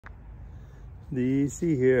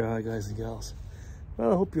DC here. Hi guys and gals.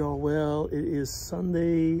 Well, I hope you're all well. It is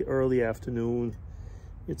Sunday early afternoon.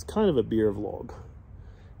 It's kind of a beer vlog.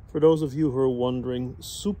 For those of you who are wondering,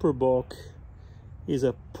 Superbock is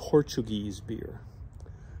a Portuguese beer.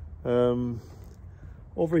 Over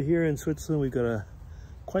here in Switzerland, we've got a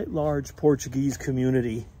quite large Portuguese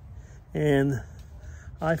community, and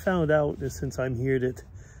I found out that since I'm here that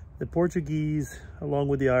the Portuguese, along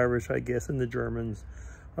with the Irish, I guess, and the Germans,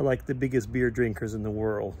 are like the biggest beer drinkers in the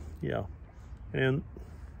world. Yeah. And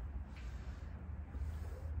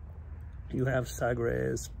you have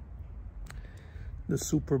Sagres, the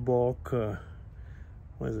Superbock,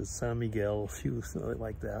 what is it, San Miguel, a few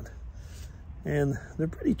like that. And they're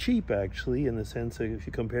pretty cheap, actually, in the sense that if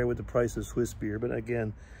you compare with the price of Swiss beer. But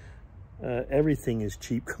again, everything is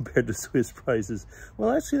cheap compared to Swiss prices.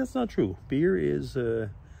 Well, actually, that's not true. Beer is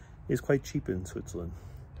quite cheap in Switzerland.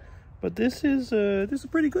 But this is a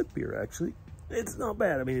pretty good beer, actually. It's not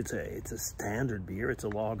bad. I mean, it's a standard beer. It's a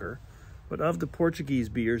lager. But of the Portuguese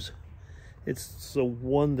beers, it's the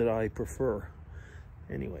one that I prefer.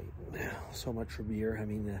 Anyway, so much for beer. I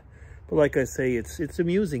mean, but like I say, it's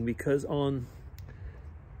amusing because on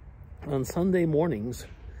Sunday mornings,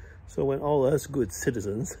 so when all us good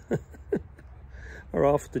citizens are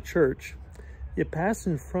off to church, you pass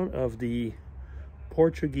in front of the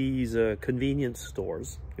Portuguese convenience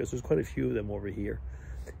stores, because there's quite a few of them over here,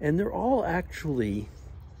 and they're all actually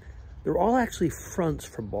fronts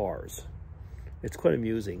for bars. It's quite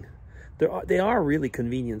amusing. They are really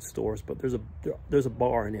convenience stores, but there's a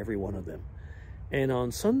bar in every one of them. And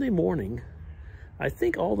on Sunday morning, I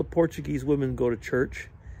think all the Portuguese women go to church,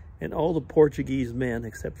 and all the Portuguese men,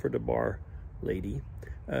 except for the bar lady,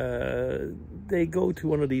 they go to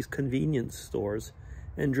one of these convenience stores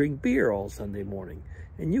and drink beer all Sunday morning.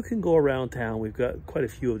 And you can go around town. We've got quite a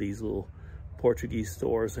few of these little Portuguese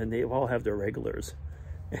stores, and they all have their regulars.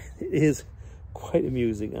 It is quite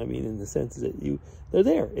amusing. I mean, in the sense that they're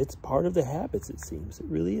there. It's part of the habits, it seems. It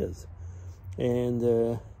really is.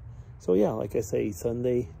 And so yeah, like I say,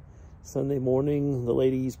 Sunday morning, the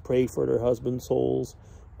ladies pray for their husbands' souls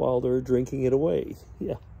while they're drinking it away.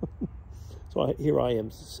 Yeah. So here I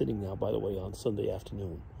am sitting now, by the way, on Sunday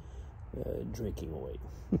afternoon, drinking away.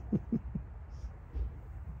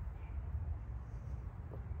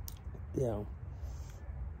 Yeah,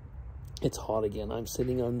 it's hot again. I'm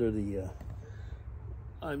sitting in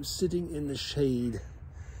the shade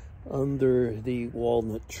under the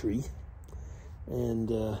walnut tree,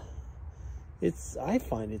 and I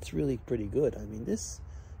find it's really pretty good. I mean,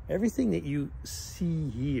 everything that you see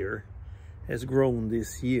here has grown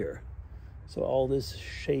this year. So all this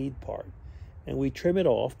shade part, and we trim it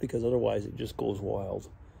off because otherwise it just goes wild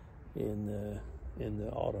in the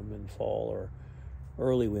autumn and fall or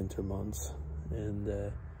early winter months.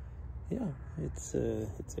 And yeah, it's a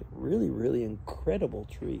really, really incredible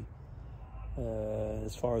tree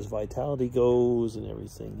as far as vitality goes and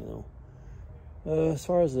everything, you know. As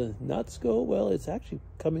far as the nuts go, well, it's actually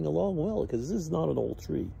coming along well, because this is not an old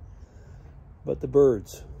tree. But the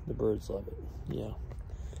birds love it. Yeah.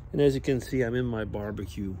 And as you can see, I'm in my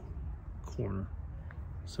barbecue corner.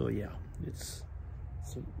 So yeah, it's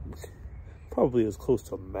probably as close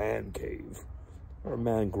to a man cave, or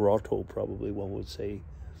man grotto, probably one would say,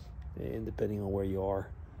 and depending on where you are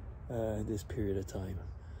this period of time.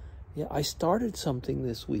 Yeah, I started something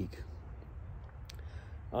this week.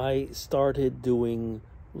 I started doing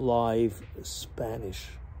live Spanish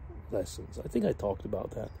lessons. I think I talked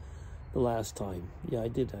about that the last time. Yeah, I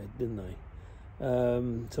did, didn't I?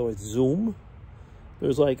 So it's Zoom.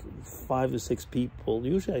 There's like 5 to 6 people.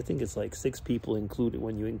 Usually I think it's like 6 people included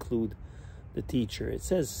when you include the teacher. It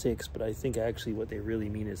says 6, but I think actually what they really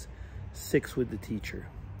mean is 6 with the teacher.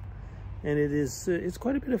 And it's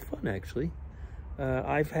quite a bit of fun, actually.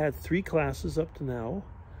 I've had 3 classes up to now,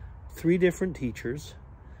 3 different teachers.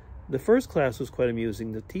 The first class was quite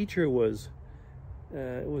amusing. The teacher was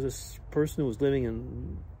a person who was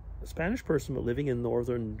a Spanish person, but living in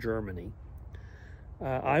northern Germany.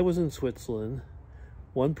 I was in Switzerland.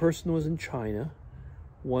 One person was in China.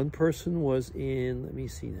 One person was in, let me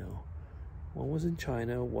see now. One was in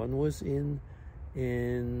China. One was in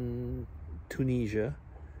Tunisia.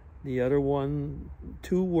 The other one,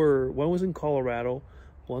 one was in Colorado.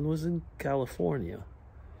 One was in California.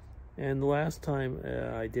 And the last time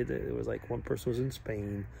I did it, it was like one person was in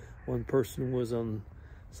Spain. One person was on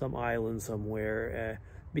some island somewhere.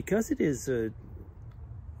 Because it is,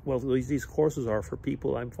 well, these courses are for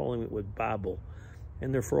people, I'm following it with Babbel,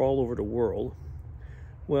 and they're for all over the world.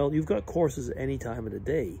 Well, you've got courses at any time of the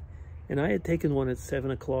day. And I had taken one at 7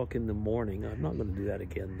 o'clock in the morning. I'm not going to do that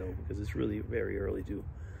again, though, because it's really very early to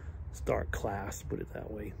start class, put it that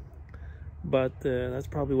way. But that's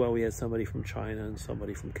probably why we had somebody from China and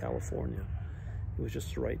somebody from California. It was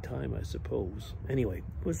just the right time, I suppose. Anyway,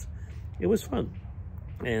 it was fun.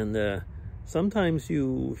 And sometimes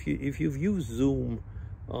if you've used Zoom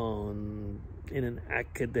in an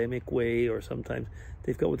academic way, or sometimes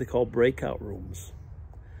they've got what they call breakout rooms.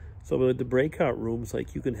 So with the breakout rooms,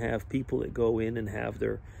 like, you can have people that go in and have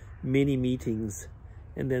their mini meetings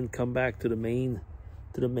and then come back to the main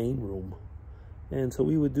room. And so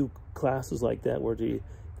we would do classes like that where the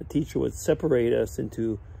teacher would separate us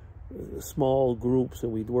into small groups,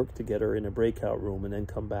 and we'd work together in a breakout room and then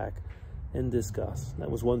come back and discuss. That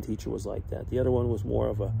was one teacher was like that. The other one was more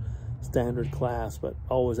of a standard class, but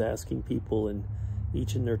always asking people, and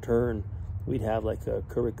each in their turn, we'd have like a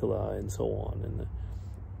curricula and so on. And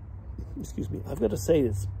excuse me, I've got to say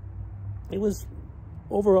it was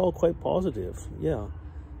overall quite positive. Yeah,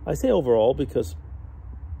 I say overall because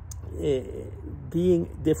being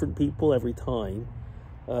different people every time,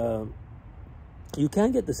 you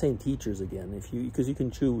can't get the same teachers again because you can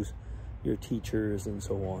choose your teachers and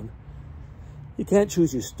so on. You can't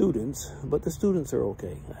choose your students, but the students are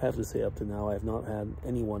okay. I have to say, up to now, I have not had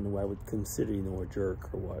anyone who I would consider, a jerk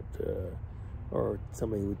or what, or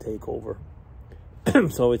somebody who would take over.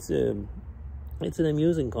 So it's an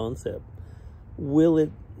amusing concept. Will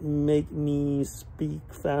it make me speak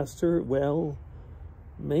faster? Well,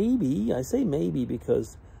 maybe. I say maybe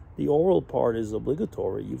because the oral part is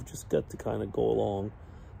obligatory. You've just got to kind of go along.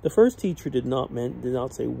 The first teacher did not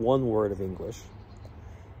say one word of English.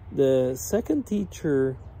 The second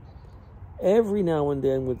teacher, every now and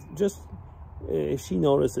then, would just, if she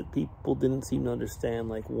noticed that people didn't seem to understand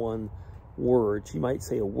like one word, she might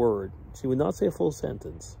say a word. She would not say a full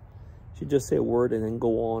sentence. She'd just say a word and then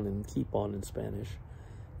go on and keep on in Spanish.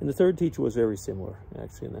 And the third teacher was very similar,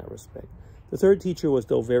 actually, in that respect. The third teacher was,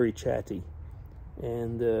 though, very chatty.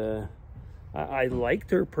 And I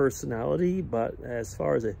liked her personality, but as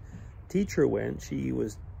far as a teacher went, she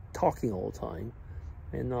was talking all the time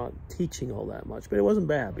and not teaching all that much. But it wasn't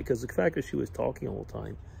bad, because the fact that she was talking all the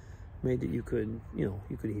time made it you could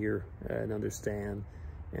hear and understand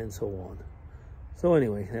and so on. So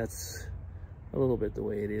anyway, that's a little bit the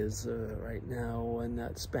way it is right now, and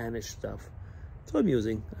that Spanish stuff. So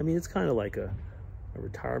amusing. I mean, it's kind of like a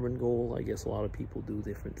retirement goal. I guess a lot of people do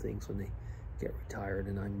different things when they get retired,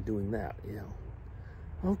 and I'm doing that,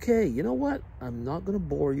 Okay, you know what? I'm not going to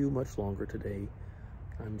bore you much longer today.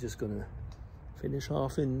 I'm just going to finish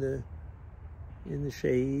off in the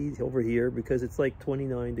shade over here, because it's like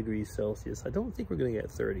 29 degrees Celsius. I don't think we're going to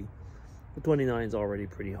get 30. But 29 is already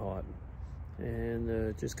pretty hot.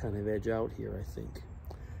 And just kind of edge out here, I think.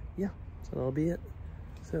 Yeah, so that'll be it.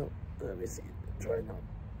 So, let me see. Try not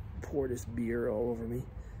to pour this beer all over me.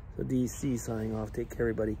 So DC signing off. Take care,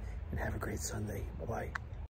 everybody, and have a great Sunday. Bye-bye.